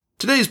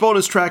Today's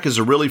bonus track is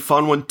a really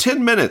fun one,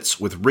 10 Minutes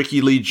with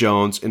Rickie Lee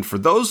Jones, and for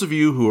those of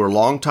you who are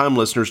longtime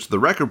listeners to the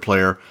record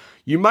player,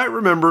 you might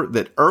remember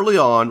that early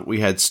on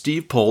we had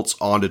Steve Poltz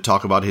on to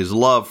talk about his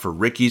love for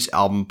Rickie's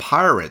album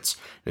Pirates.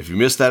 If you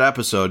missed that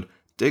episode,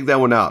 dig that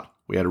one out.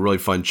 We had a really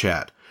fun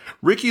chat.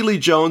 Rickie Lee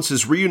Jones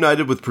has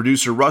reunited with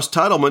producer Russ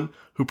Titleman,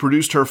 who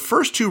produced her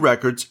first two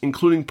records,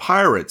 including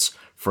Pirates,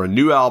 for a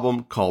new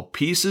album called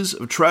Pieces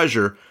of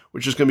Treasure,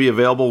 which is going to be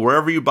available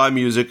wherever you buy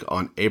music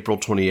on April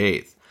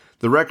 28th.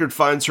 The record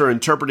finds her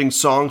interpreting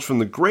songs from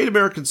the Great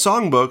American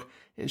Songbook,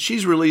 and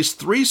she's released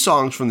 3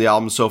 songs from the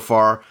album so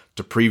far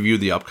to preview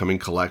the upcoming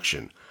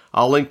collection.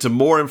 I'll link to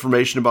more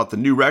information about the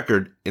new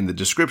record in the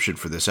description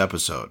for this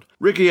episode.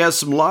 Rickie has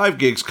some live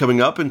gigs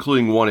coming up,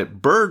 including one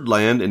at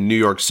Birdland in New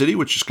York City,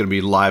 which is going to be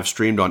live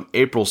streamed on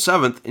April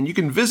 7th, and you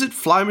can visit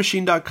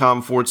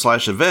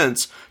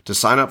flymachine.com/events to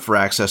sign up for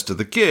access to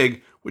the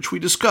gig, which we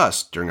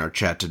discussed during our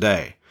chat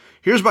today.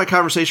 Here's my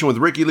conversation with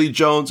Rickie Lee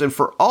Jones, and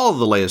for all of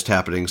the latest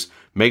happenings,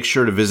 make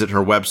sure to visit her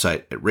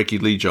website at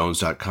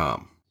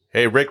rickieleejones.com.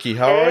 Hey, Rickie,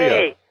 how are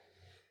you?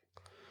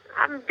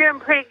 I'm doing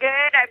pretty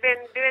good. I've been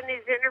doing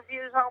these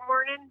interviews all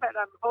morning, but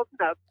I'm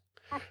holding up.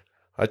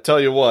 I tell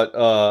you what,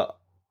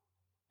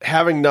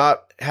 having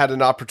not had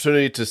an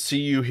opportunity to see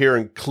you here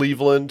in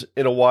Cleveland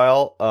in a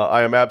while,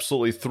 I am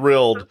absolutely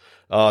thrilled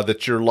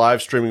that you're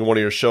live streaming one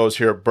of your shows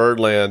here at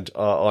Birdland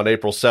on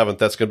April 7th.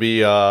 That's going to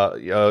be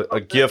a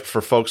gift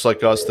for folks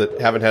like us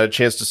that haven't had a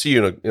chance to see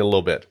you in a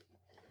little bit.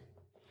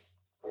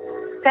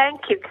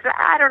 Thank you, because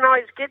I don't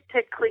always get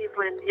to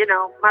Cleveland. You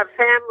know, my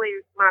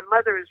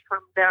mother is from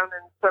down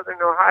in southern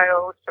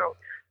Ohio, so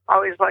I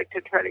always like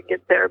to try to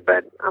get there.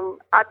 But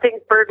I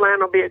think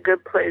Birdland will be a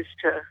good place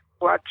to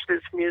watch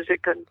this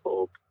music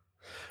unfold.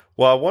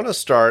 Well, I want to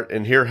start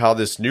and hear how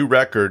this new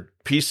record,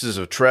 Pieces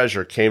of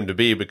Treasure, came to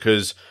be,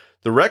 because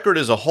the record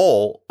as a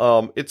whole,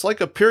 it's like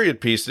a period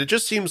piece. It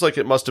just seems like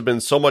it must have been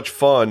so much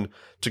fun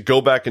to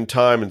go back in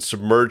time and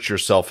submerge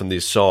yourself in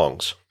these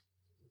songs.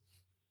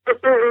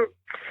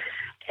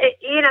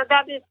 You know,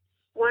 that is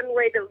one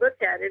way to look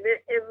at it.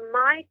 In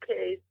my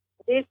case,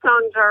 these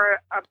songs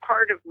are a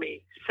part of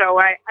me, so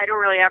I don't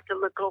really have to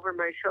look over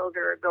my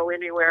shoulder or go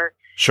anywhere.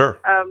 Sure.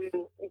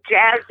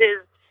 Jazz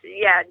is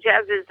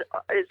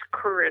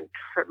current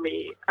for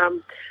me.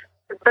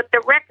 But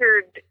the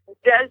record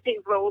does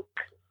evoke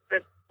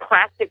the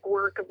classic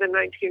work of the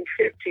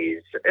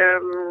 1950s.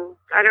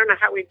 I don't know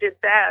how we did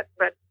that,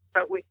 but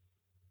we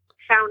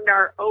found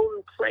our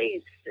own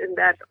place in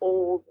that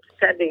old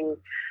setting,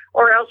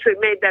 or else we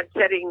made that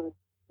setting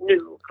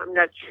new. I'm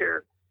not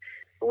sure.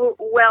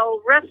 Well,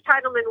 Russ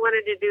Titleman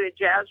wanted to do a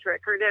jazz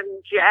record,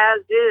 and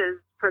jazz is,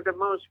 for the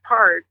most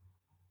part,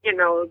 you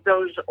know,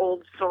 those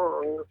old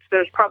songs.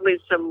 There's probably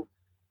some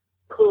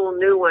cool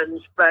new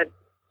ones, but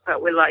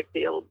we like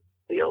the old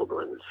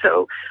ones.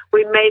 So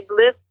we made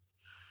lists,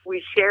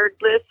 we shared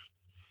lists,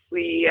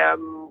 we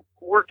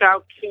worked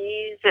out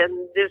keys,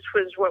 and this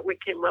was what we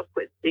came up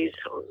with, these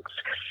songs.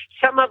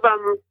 Some of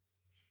them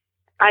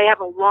I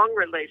have a long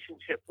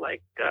relationship,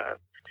 like,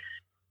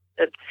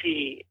 let's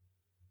see,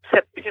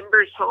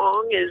 September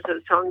Song is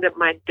a song that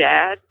my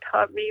dad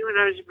taught me when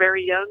I was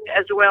very young,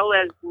 as well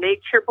as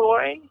Nature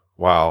Boy.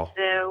 Wow.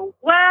 There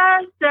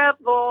was a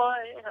boy,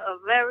 a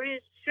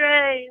very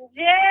strange,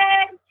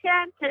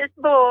 enchanted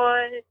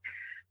boy.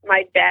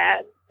 My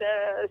dad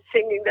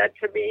singing that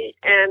to me.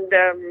 And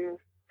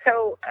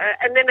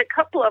and then a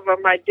couple of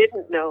them I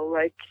didn't know,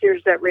 like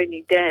Here's That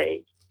Rainy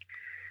Day,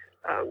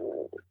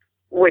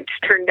 which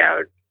turned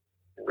out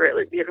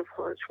really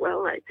beautiful as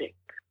well, I think.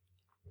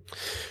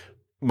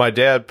 My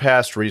dad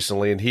passed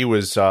recently, and he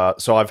was,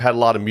 so I've had a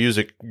lot of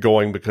music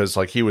going because,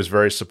 like, he was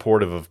very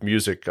supportive of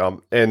music.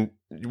 And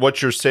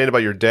what you're saying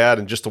about your dad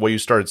and just the way you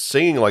started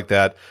singing like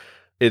that,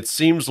 it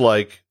seems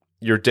like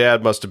your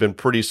dad must have been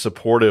pretty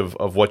supportive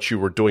of what you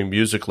were doing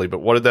musically. But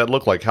what did that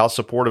look like? How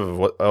supportive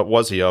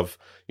was he of,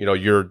 you know,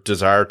 your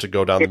desire to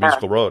go down the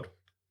musical road?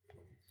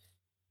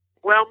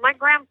 Well, my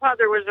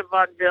grandfather was a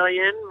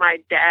vaudevillian. My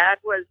dad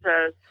was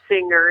a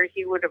singer.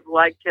 He would have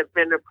liked to have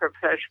been a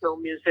professional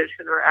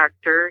musician or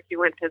actor. He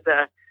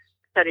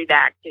studied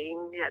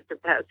acting at the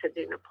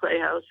Pasadena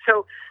Playhouse.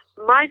 So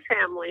my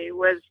family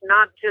was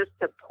not just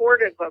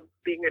supportive of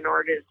being an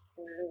artist.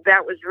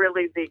 That was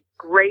really the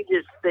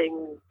greatest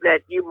thing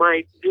that you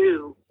might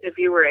do if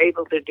you were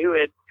able to do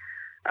it.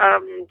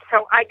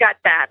 So I got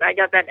that. I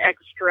got that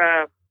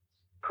extra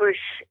push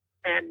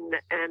and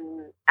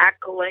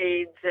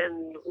accolades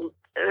and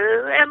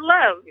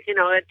love, you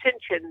know,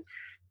 attention,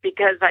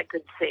 because I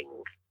could sing.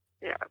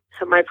 Yeah.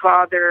 So my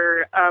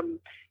father,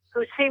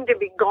 who seemed to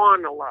be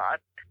gone a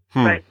lot,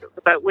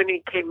 but when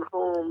he came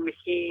home,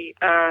 he,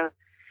 went,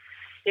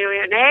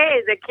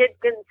 hey, the kid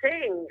can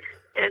sing,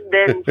 and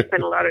then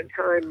spent a lot of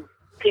time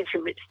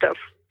teaching me stuff.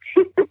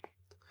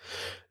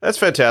 That's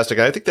fantastic.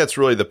 I think that's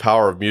really the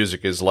power of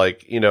music, is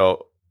like, you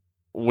know,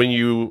 when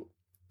you,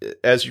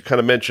 as you kind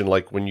of mentioned,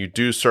 like when you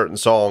do certain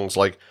songs,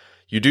 like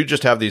you do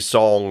just have these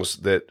songs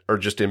that are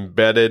just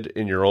embedded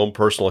in your own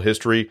personal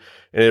history.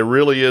 And it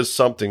really is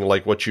something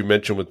like what you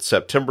mentioned with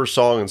September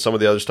Song and some of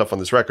the other stuff on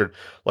this record.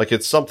 Like,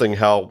 it's something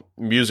how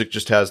music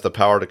just has the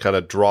power to kind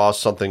of draw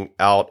something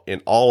out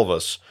in all of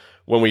us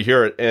when we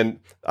hear it. And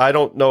I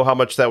don't know how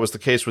much that was the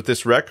case with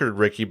this record,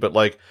 Rickie, but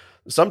like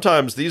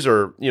sometimes these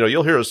are,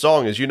 you'll hear a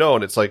song, as you know,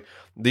 and it's like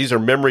these are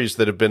memories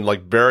that have been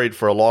like buried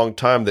for a long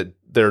time that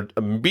they're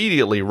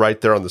immediately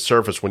right there on the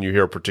surface when you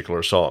hear a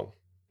particular song.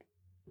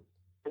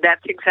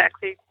 That's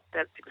exactly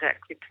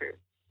true.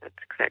 That's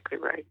exactly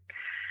right.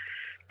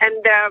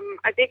 And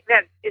I think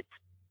that it's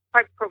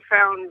quite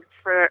profound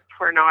for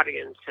an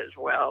audience as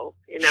well.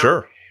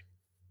 Sure.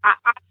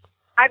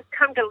 I've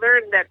come to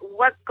learn that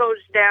what goes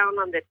down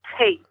on the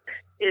tape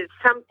is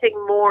something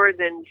more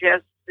than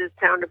just the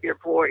sound of your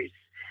voice.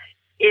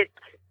 It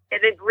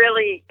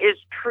really is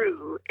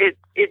true.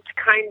 It's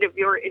kind of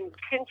your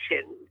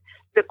intention,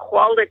 the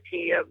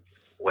quality of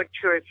what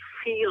you're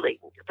feeling,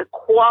 the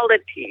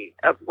quality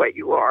of what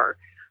you are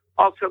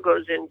also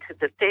goes into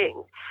the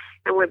thing.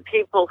 And when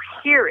people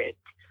hear it,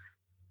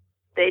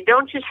 they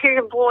don't just hear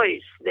your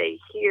voice, they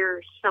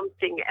hear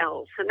something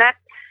else.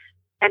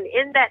 And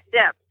in that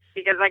depth,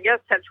 because I guess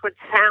that's what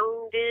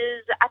sound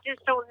is, I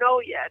just don't know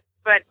yet,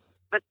 but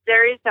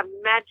there is a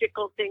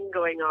magical thing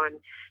going on.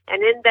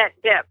 And in that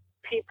depth,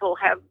 people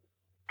have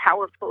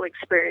powerful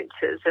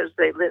experiences as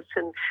they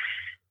listen.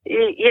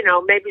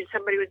 Maybe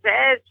somebody would say,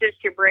 it's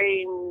just your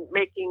brain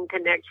making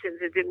connections.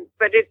 It didn't,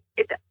 but it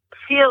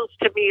feels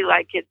to me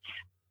like it's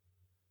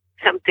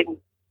something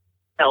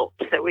else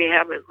that we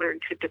haven't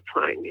learned to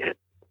define yet.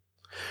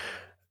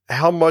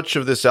 How much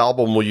of this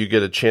album will you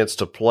get a chance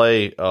to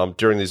play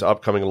during these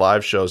upcoming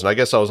live shows? And I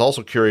guess I was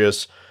also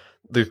curious,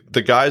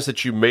 the guys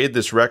that you made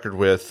this record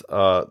with,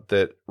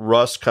 that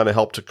Russ kind of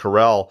helped to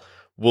corral,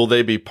 will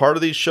they be part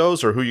of these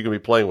shows, or who are you going to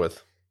be playing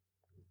with?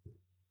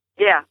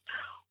 Yeah.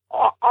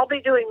 I'll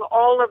be doing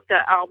all of the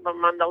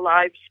album on the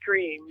live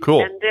stream.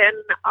 Cool. And then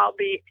I'll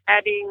be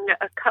adding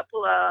a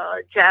couple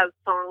of jazz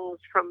songs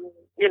from,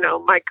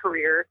 my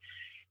career.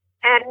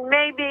 And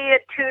maybe a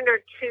tune or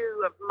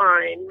two of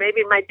mine,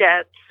 maybe my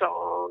dad's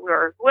song,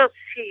 or we'll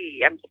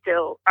see. I'm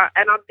still,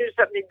 and I'll do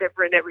something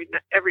different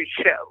every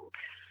show.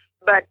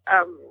 But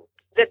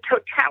the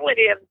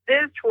totality of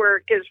this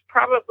work is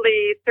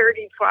probably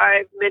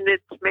 35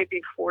 minutes,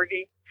 maybe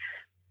 40.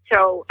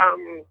 So,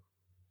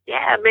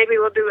 maybe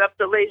we'll do Up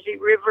the Lazy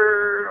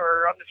River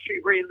or On the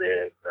Street Where You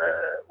Live.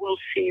 We'll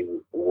see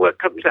what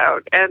comes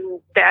out. And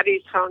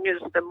Daddy's song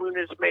is The Moon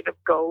is Made of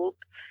Gold.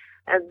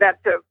 And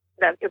that's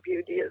a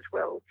beauty as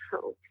well.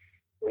 So,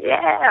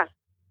 yeah.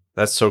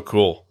 That's so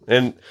cool.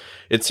 And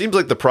it seems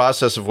like the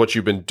process of what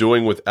you've been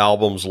doing with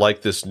albums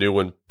like this new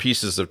one,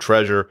 Pieces of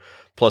Treasure,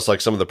 plus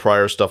like some of the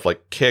prior stuff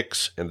like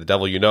Kicks and The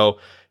Devil You Know,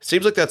 it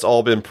seems like that's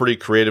all been pretty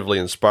creatively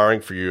inspiring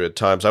for you at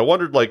times. I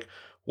wondered, like,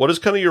 what does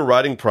kind of your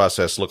writing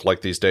process look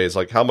like these days?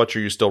 Like, how much are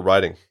you still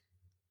writing?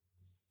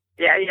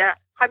 Yeah.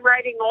 I'm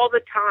writing all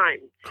the time.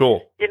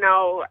 Cool.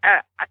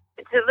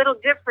 It's a little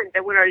different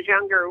than when I was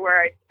younger,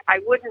 where I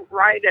wouldn't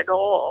write at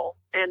all.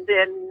 And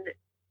then,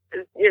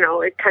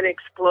 it kind of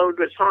explode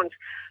with songs.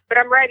 But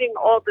I'm writing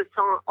all the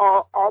time.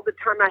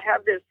 I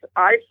have this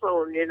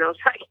iPhone, so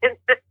I can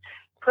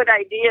put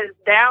ideas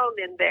down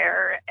in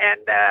there.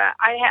 And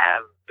I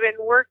have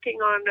been working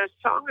on a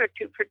song or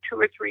two for 2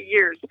 or 3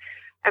 years.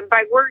 And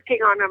by working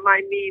on them,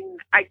 I mean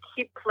I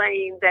keep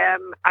playing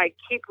them. I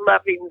keep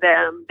loving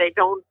them. They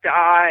don't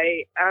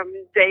die.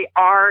 They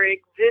are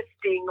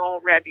existing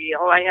already.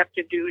 All I have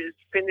to do is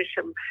finish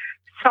them.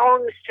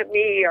 Songs to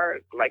me are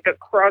like a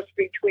cross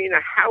between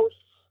a house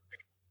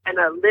and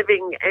a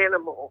living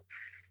animal.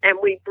 And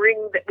we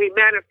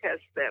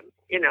manifest them,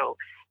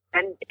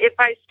 And if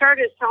I start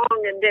a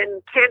song and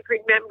then can't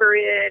remember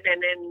it,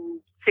 and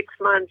in 6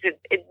 months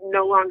it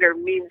no longer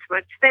means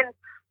much, then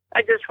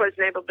I just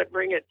wasn't able to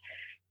bring it.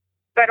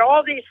 But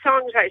all these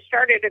songs I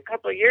started a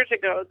couple of years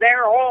ago,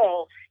 they're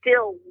all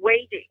still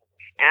waiting.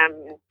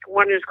 And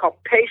one is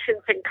called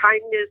Patience and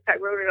Kindness. I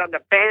wrote it on the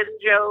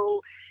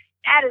banjo.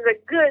 That is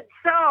a good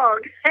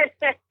song.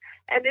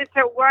 And it's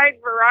a wide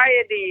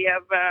variety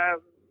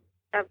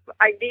of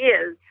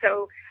ideas.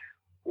 So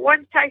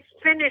once I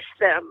finish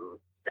them,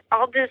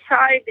 I'll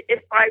decide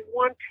if I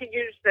want to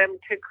use them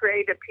to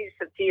create a piece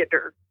of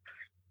theater.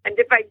 And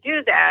if I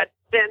do that,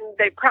 then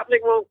they probably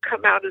won't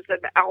come out as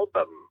an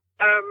album.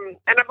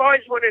 And I've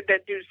always wanted to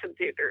do some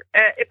theater.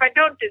 If I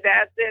don't do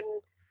that,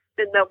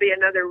 then there'll be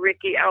another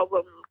Rickie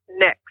album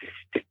next.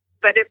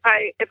 But if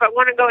I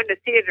want to go into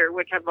theater,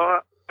 which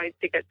I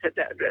think I said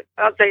that, but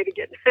I'll say it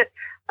again.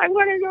 I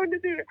want to go into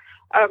theater.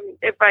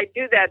 If I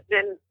do that,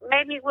 then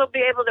maybe we'll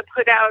be able to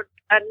put out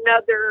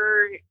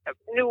another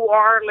New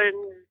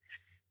Orleans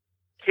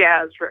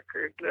jazz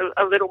record,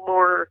 a little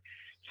more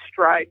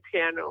stride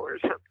piano or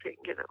something,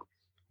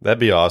 That'd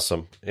be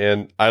awesome.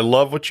 And I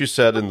love what you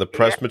said in the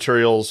press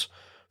materials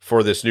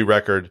for this new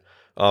record,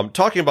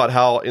 talking about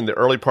how in the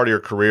early part of your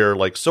career,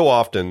 like so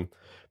often,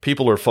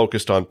 people are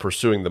focused on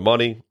pursuing the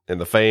money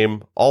and the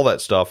fame, all that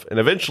stuff. And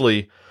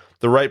eventually,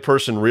 the right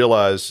person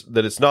realized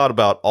that it's not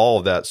about all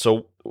of that.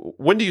 So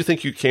when do you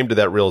think you came to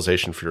that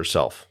realization for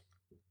yourself?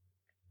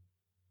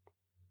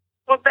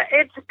 Well,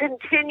 it's a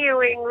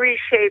continuing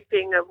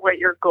reshaping of what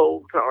your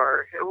goals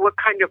are and what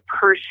kind of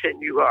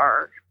person you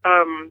are.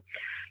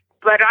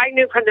 But I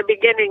knew from the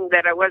beginning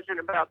that I wasn't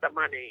about the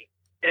money.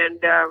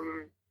 And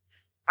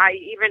I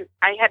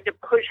had to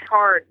push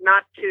hard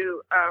not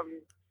to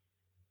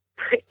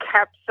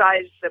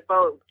capsize the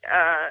boat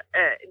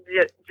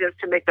just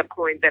to make the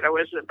point that I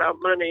wasn't about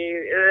money.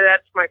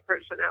 That's my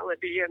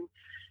personality. And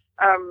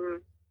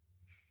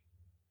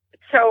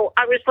so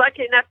I was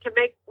lucky enough to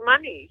make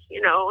money,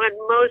 and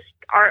most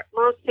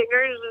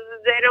singers,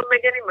 they don't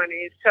make any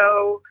money.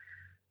 So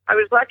I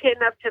was lucky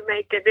enough to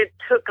make it. It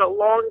took a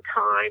long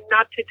time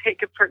not to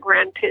take it for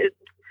granted,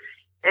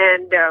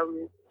 and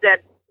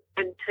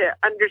to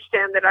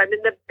understand that I'm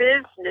in the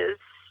business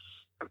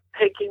of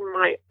taking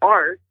my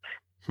art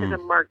to the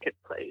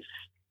marketplace.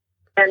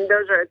 And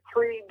those are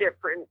three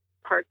different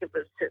parts of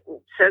a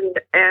sentence, and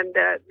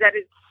that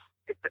it's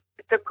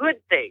a good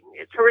thing.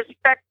 It's a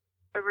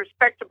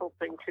respectable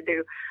thing to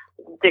do.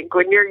 I think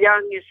when you're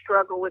young, you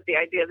struggle with the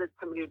idea that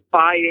somebody's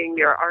buying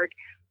your art.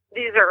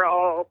 These are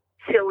all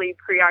silly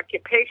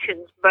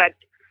preoccupations, but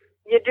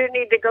you do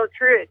need to go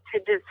through it to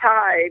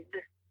decide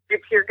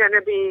if you're going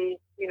to be,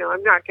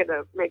 I'm not going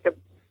to make a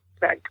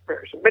bad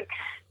comparison, but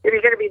if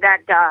you're going to be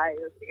that guy,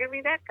 or if you're going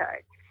to be that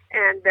guy.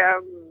 And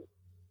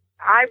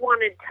I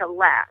wanted to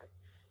last.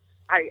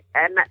 I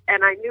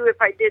knew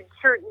if I did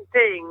certain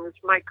things,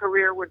 my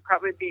career would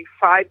probably be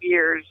 5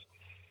 years,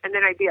 and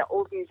then I'd be an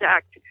oldies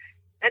act,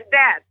 and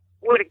that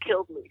would have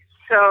killed me.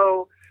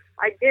 So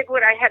I did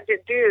what I had to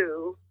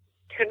do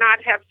to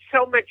not have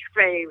so much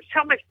fame,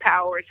 so much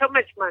power, so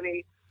much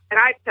money, and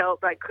I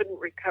felt I couldn't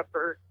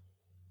recover,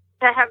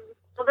 to have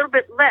a little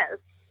bit less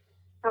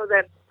so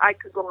that I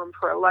could go on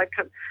for a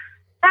lifetime.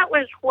 That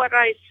was what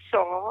I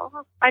saw.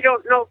 I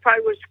don't know if I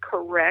was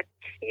correct,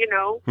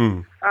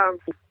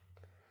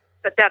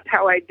 but that's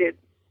how I did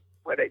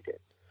what I did.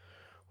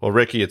 Well,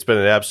 Rickie, it's been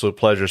an absolute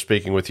pleasure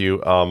speaking with you.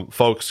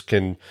 Folks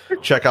can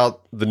check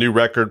out the new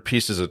record,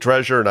 Pieces of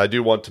Treasure. And I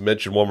do want to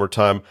mention one more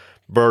time,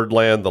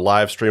 Birdland, the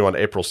live stream on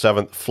April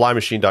 7th,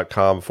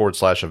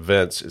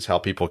 flymachine.com/events is how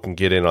people can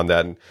get in on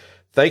that. And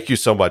thank you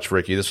so much,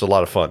 Rickie. This was a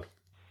lot of fun.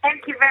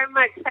 Thank you very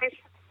much. Thanks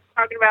for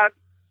talking about,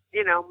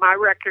 my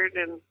record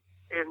and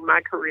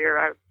my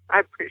career. I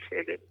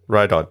appreciate it.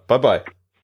 Right on. Bye-bye.